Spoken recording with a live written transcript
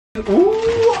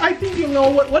Ooh, I think you know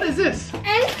what is this?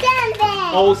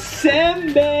 Osembe.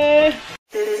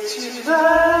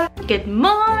 Osembe. Good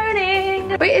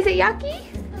morning. Wait, is it yucky?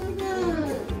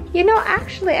 You know,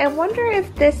 actually, I wonder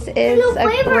if this is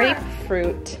a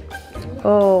grapefruit.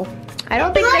 Oh, I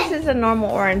don't think this is a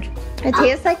normal orange. It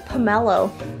tastes like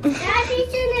pomelo. Daddy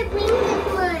shouldn't bring this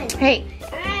one. Hey.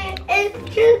 It's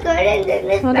too good and then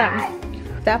it's bad.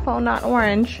 Definitely not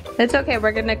orange. It's okay,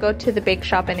 we're gonna go to the bake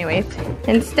shop anyways.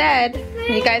 Instead,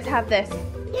 you guys have this.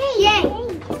 Yay!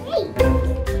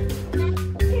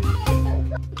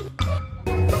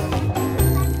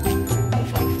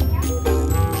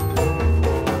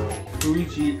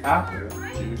 Fuji apple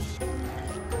juice.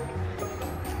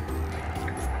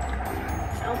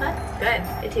 Oh, that's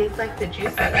good. It tastes like the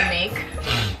juice that we make.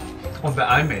 Oh, that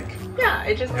I make. Yeah,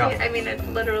 it just, Yeah. I mean, it's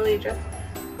literally just.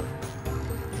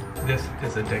 This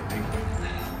is addicting.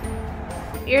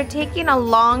 You're taking a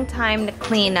long time to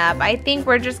clean up. I think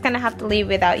we're just gonna have to leave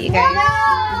without you guys.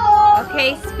 No!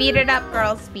 Okay, speed it up,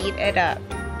 girls. Speed it up.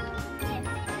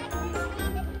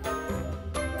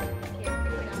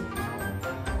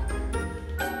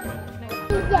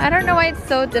 I don't know why it's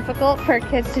so difficult for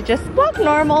kids to just walk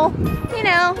normal, you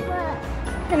know,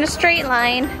 in a straight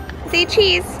line. Say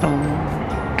cheese.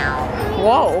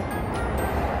 Whoa.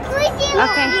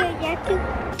 Okay.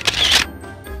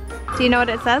 Do you know what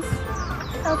it says?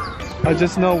 I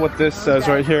just know what this says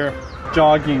right here.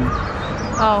 Jogging.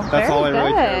 Oh, That's all I very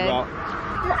really care good. about.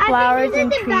 Flowers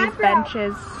and trees,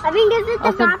 benches. I think this is the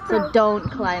Also, bathroom. so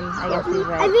don't climb, I guess he's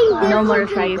right. I think No this more is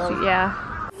the trees, bathroom. yeah.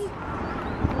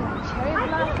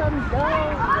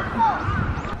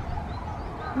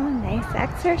 Oh, nice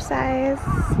exercise.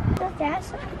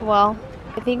 Well,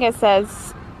 I think it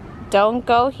says, don't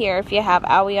go here if you have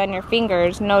owie on your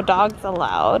fingers. No dogs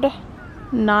allowed.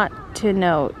 Not to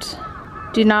note.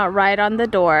 Do not ride on the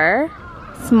door.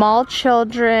 Small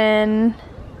children.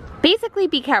 Basically,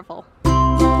 be careful.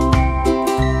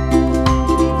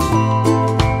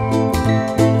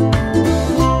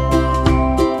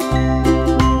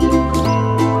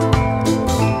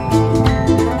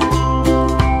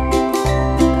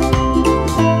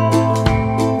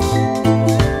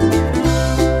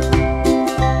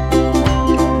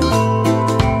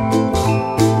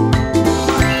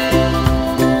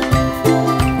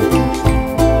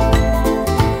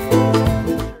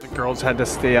 Had to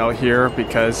stay out here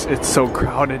because it's so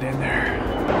crowded in there.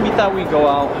 We thought we'd go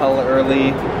out hella early,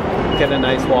 get a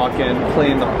nice walk in, play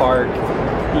in the park,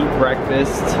 eat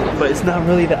breakfast, but it's not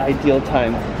really the ideal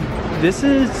time. This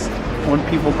is when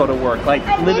people go to work, like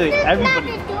literally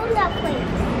everybody.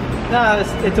 Nah,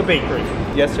 it's a bakery.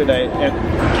 Yesterday, and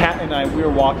Kat and I, we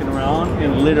were walking around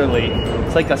and literally,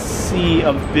 it's like a sea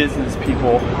of business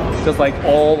people just like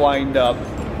all lined up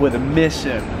with a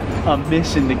mission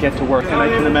to get to work. And I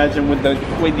can imagine with the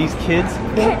way these kids,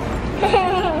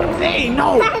 hey,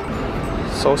 no!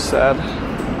 So sad.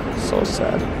 So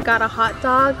sad. Got a hot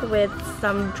dog with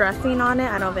some dressing on it.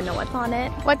 I don't even know what's on it.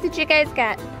 What did you guys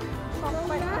get?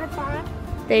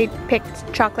 They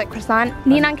picked chocolate croissant.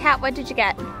 Nina and Kat, what did you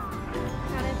get?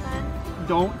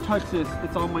 Don't touch this.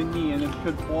 It's on my knee and it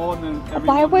could fall and then everyone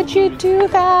Why would will you lose. do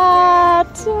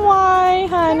that? Why,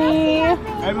 honey?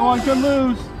 Everyone can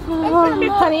lose.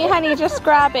 Oh, honey, just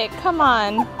grab it. Come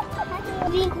on.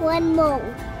 Drink one more.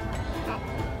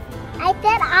 I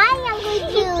said I am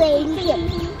going to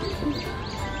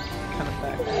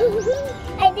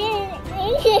I didn't.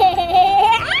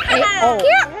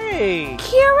 Hey.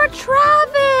 Kira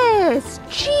Travis!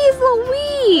 Jeez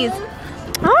Louise!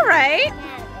 Alright.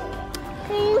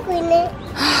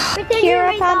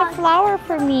 Kira found a flower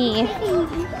for me.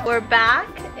 We're back.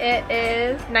 It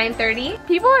is 9:30.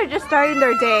 People are just starting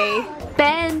their day.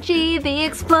 Benji the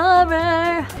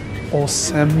Explorer.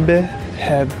 Osembe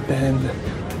heaven.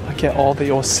 Look at all the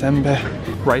osembe.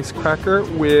 Rice cracker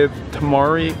with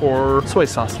tamari or soy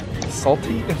sauce.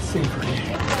 Salty and savory.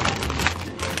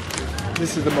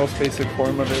 This is the most basic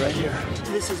form of it right here.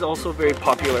 This is also very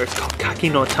popular. It's called kaki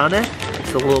no tane.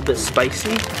 It's a little bit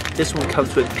spicy. This one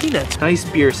comes with peanuts. Nice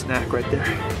beer snack right there.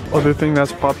 Other thing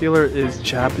that's popular is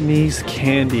Japanese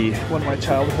candy. One of my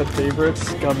childhood favorites,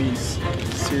 gummies.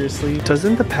 Seriously,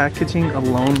 doesn't the packaging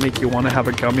alone make you want to have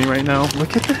a gummy right now?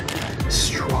 Look at the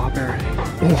strawberry,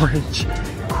 orange,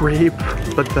 grape,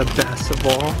 but the best of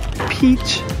all,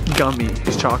 peach gummy.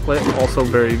 This chocolate, also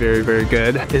very, very, very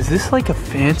good. Is this like a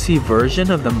fancy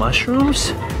version of the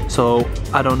mushrooms? So,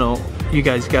 I don't know. You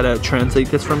guys gotta translate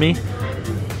this for me.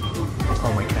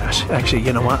 Oh my gosh. Actually,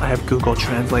 you know what? I have Google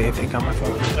Translate, I think, on my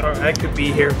phone. Or I could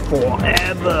be here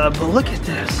forever. But look at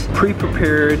this.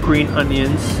 Pre-prepared green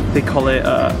onions. They call it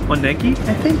onegi,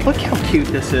 I think. Look how cute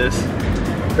this is.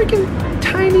 freaking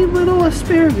tiny little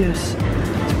asparagus.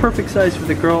 It's perfect size for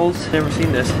the girls. Never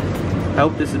seen this. I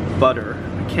hope this is butter.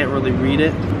 I can't really read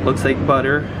it. Looks like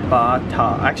butter.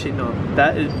 Ba-ta. Actually, no,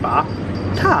 that is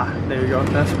ba-ta. There you go,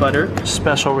 that's butter.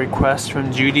 Special request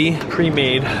from Judy.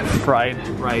 Pre-made fried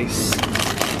rice.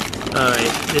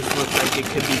 Alright, this looks like it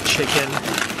could be chicken.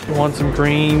 You want some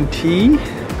green tea?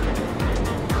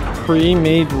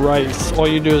 Pre-made rice. All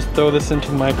you do is throw this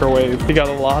into the microwave. You got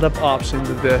a lot of options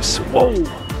of this. Whoa!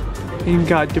 You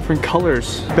got different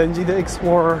colors. Benji the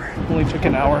Explorer only took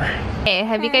an hour. Hey,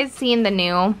 have you guys seen the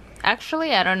new?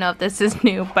 Actually, I don't know if this is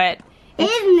new, but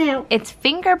it's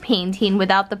finger painting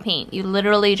without the paint. You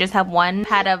literally just have one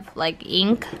pad of like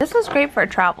ink. This is great for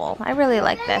travel. I really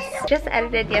like this. Just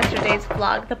edited yesterday's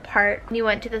vlog, the part we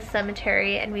went to the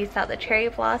cemetery and we saw the cherry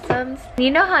blossoms.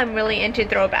 You know how I'm really into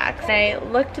throwbacks. I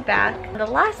looked back. The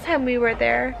last time we were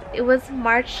there, it was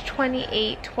March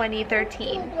 28,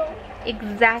 2013.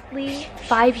 Exactly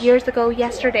 5 years ago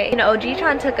yesterday. You know,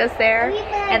 OG-chan took us there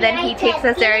and then he takes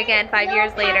us there again 5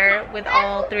 years later with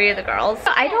all 3 of the girls.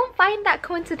 I don't find that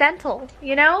coincidental,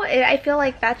 you know? I feel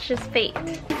like that's just fate.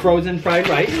 Frozen fried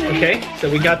rice, okay, so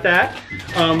we got that.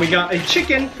 We got a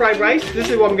chicken fried rice. This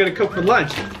is what I'm gonna cook for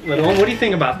lunch. Little one, what do you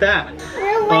think about that?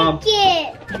 I like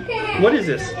it. What is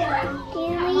this?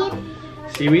 Seaweed.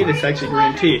 Seaweed, it's actually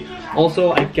green tea.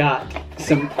 Also, I got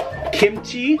some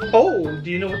kimchi. Oh, do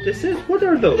you know what this is? What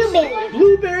are those? Blueberry.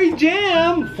 Blueberry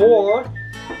jam for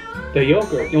the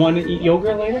yogurt. You want to eat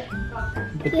yogurt later?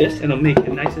 Put this and it'll make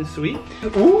it nice and sweet.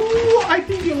 Ooh, I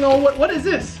think you know what is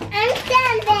this? And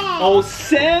senbei. Oh,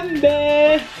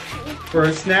 senbei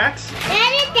for snacks.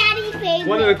 That is Daddy's favorite.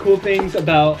 One of the cool things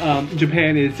about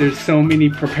Japan is there's so many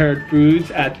prepared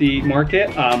foods at the market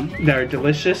that are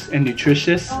delicious and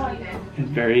nutritious and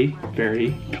very,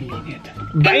 very convenient.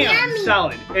 Bam! yummy.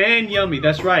 Salad and yummy,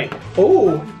 that's right.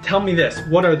 Oh, tell me this,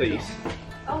 what are these?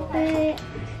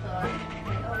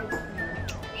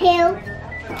 Hill.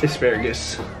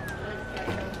 Asparagus.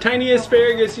 Tiny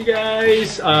asparagus, you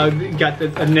guys. Got the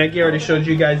negi, I already showed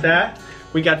you guys that.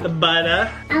 We got the butter.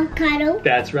 Avocado.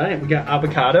 That's right, we got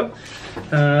avocado.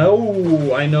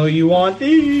 Oh, I know you want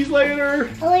these later.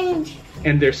 Orange.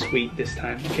 And they're sweet this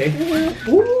time, okay?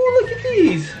 Ooh, look at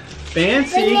these.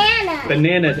 Fancy. Banana.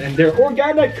 Bananas, and they're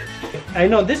organic. I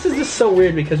know, this is just so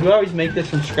weird because we always make this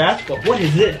from scratch, but what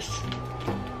is this?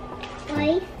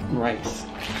 Rice. Rice.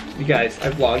 You guys, I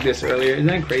vlogged this earlier. Isn't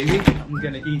that crazy? I'm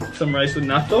gonna eat some rice with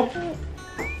natto.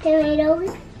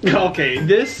 Tomatoes. Okay,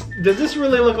 does this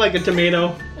really look like a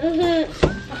tomato?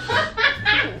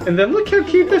 And then look how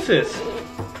cute this is.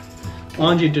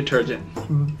 Laundry detergent.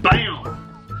 Bam!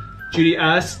 Judy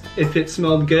asked if it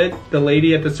smelled good. The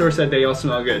lady at the store said they all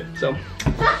smell good. So,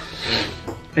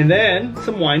 and then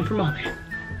some wine for mommy.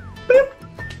 Boop.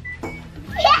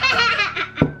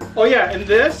 Oh yeah, and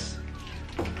this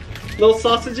little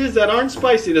sausages that aren't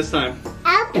spicy this time.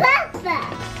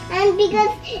 Alpaca. And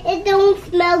because it don't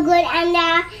smell good and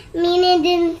that mean it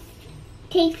didn't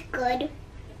taste good.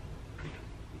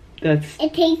 It's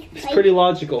It's like, pretty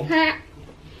logical. and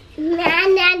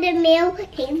then the milk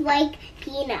tastes like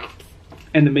peanuts.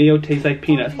 And the mayo tastes like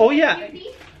peanuts. Oh yeah,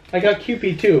 I got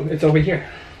Kewpie too. It's over here.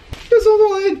 This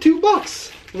only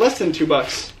 $2. Less than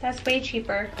 $2. That's way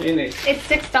cheaper. Very nice. It's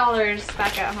 $6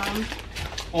 back at home.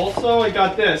 Also, I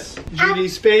got this.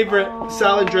 Judy's favorite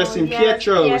salad dressing, yes,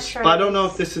 Pietro's. Pietro's. But I don't know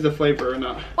if this is the flavor or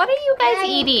not. What are you guys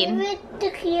eating?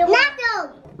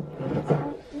 Natto.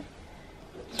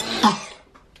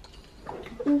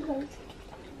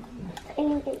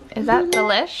 Is that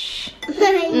delish?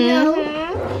 I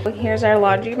know. Here's our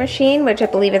laundry machine, which I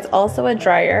believe is also a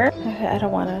dryer. I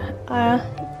don't want to.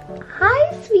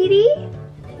 Hi, sweetie.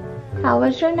 How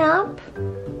was your nap?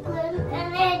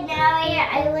 And then now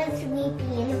I was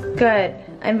sleeping. Good.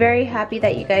 I'm very happy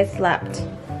that you guys slept.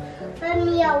 But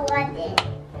Mia wasn't.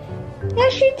 Yeah,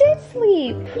 she did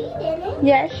sleep. She didn't.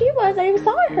 Yeah, she was. I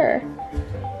saw her.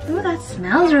 Oh, that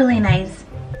smells really nice.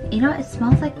 You know, it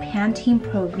smells like Pantene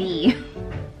Pro V.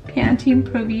 Pantene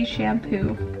Pro V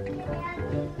shampoo.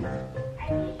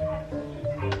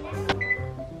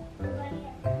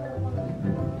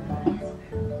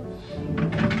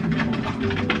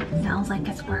 Sounds like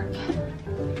it's work.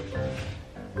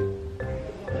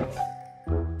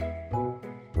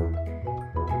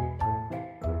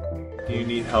 Do you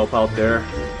need help out there,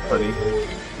 honey?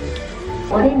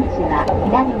 オレンジは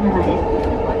左側です。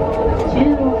中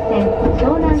央線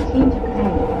湘南新宿ラ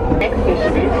イン。Next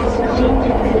station is 新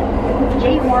宿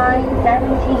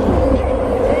JY17.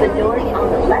 The doors on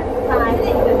the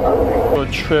A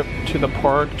trip to the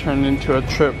park turned into a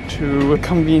trip to a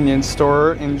convenience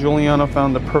store, and Juliana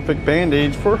found the perfect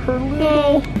bandage for her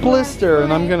little blister,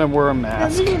 and I'm gonna wear a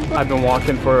mask. I've been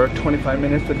walking for 25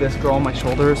 minutes with this girl on my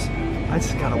shoulders. I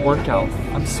just got a workout.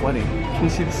 I'm sweating. Can you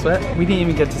see the sweat? We didn't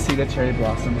even get to see the cherry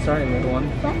blossom. Sorry, little one.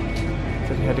 What?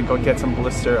 So we had to go get some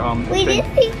blister We thing. did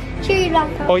see cherry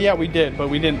blossom. Oh yeah, we did, but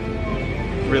we didn't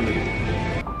really.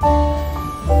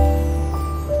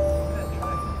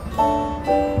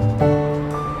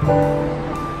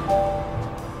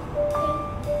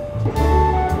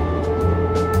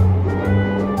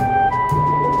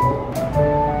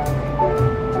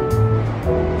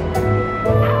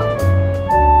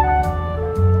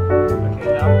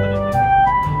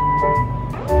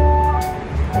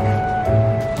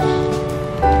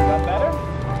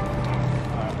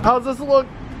 How's this look?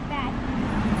 Bad.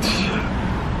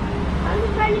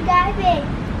 I'm trying to dive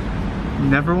in.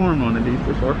 Never worn one of these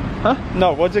before. Huh?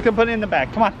 No, we're just gonna put it in the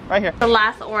bag. Come on, right here. The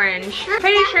last orange.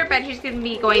 Pretty sure Betty's gonna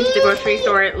be going to the grocery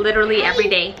store literally every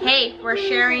day. Hey, we're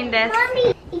sharing this.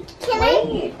 Mommy, can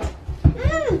I?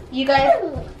 You guys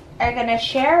are gonna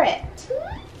share it.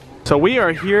 So we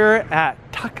are here at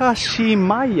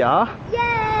Takashimaya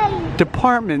Yay!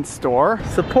 department store.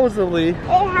 Supposedly,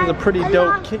 there's a pretty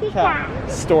dope Kit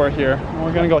Kat store here. And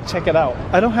we're gonna go check it out.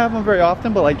 I don't have them very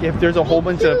often, but like if there's a whole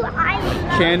bunch of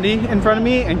candy in front of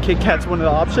me and Kit Kat's one of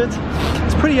the options,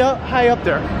 it's pretty high up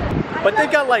there. But they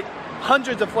got like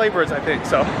hundreds of flavors, I think.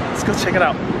 So let's go check it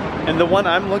out. And the one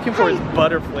I'm looking for is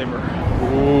butter flavor.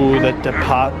 Ooh, the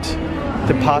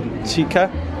Depot Chica.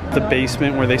 The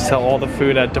basement where they sell all the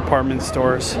food at department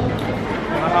stores.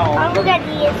 Wow. I'll look at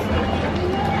these.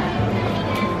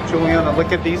 Juliana,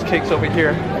 look at these cakes over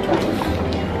here.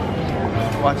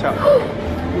 Watch out.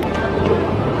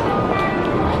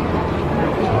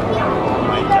 Oh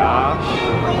my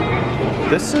gosh.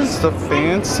 This is the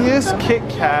fanciest Kit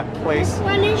Kat place. This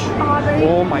one is strawberry.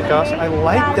 Oh my gosh, I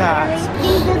like that.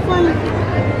 This one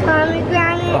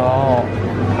pomegranate. Oh.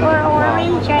 Or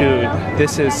orange. Wow. Dude,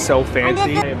 this is so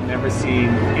fancy. I have never seen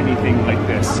anything like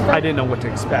this. I didn't know what to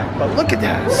expect, but look at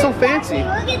that. It's so fancy. Look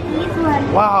at these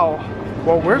ones. Wow.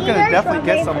 Well, we're gonna definitely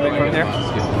get something from there.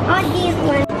 On these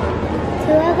ones.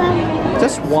 Two of them.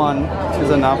 Just one is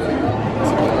enough.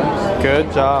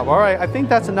 Good job. All right, I think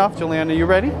that's enough, Juliana. You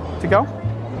ready to go?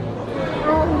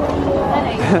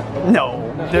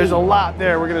 No, there's a lot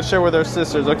there. We're gonna share with our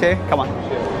sisters, okay? Come on.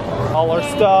 All our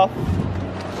stuff.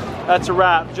 That's a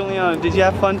wrap. Juliana, did you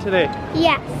have fun today?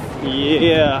 Yes.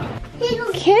 Yeah.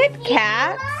 Kit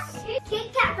Kat?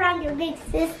 Kit Kat from your big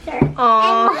sister.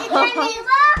 Aww.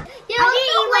 Those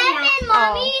are lemon,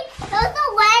 Mommy. Those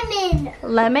are lemon.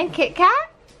 Lemon Kit Kat?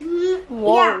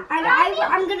 Whoa. Yeah,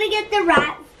 I'm gonna get the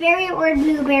raspberry or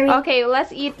blueberry. Okay,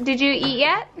 let's eat. Did you eat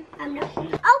yet? I'm not.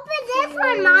 Open this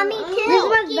one, Mommy, too. This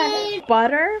one's better.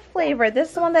 Butter flavor. This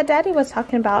is the one that Daddy was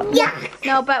talking about. Yeah.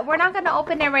 No, but we're not gonna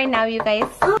open it right now, you guys.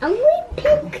 I'm gonna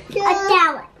pick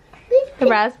the The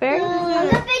raspberry? I'm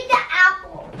gonna pick the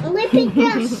apple. I'm gonna pick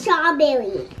the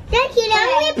strawberry. Thank you. I'm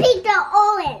gonna pick the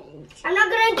orange. I'm not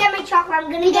gonna get my chocolate.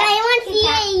 I'm gonna get. I want to see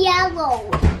it yellow.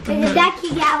 That's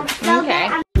yellow. So Okay.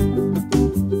 I'm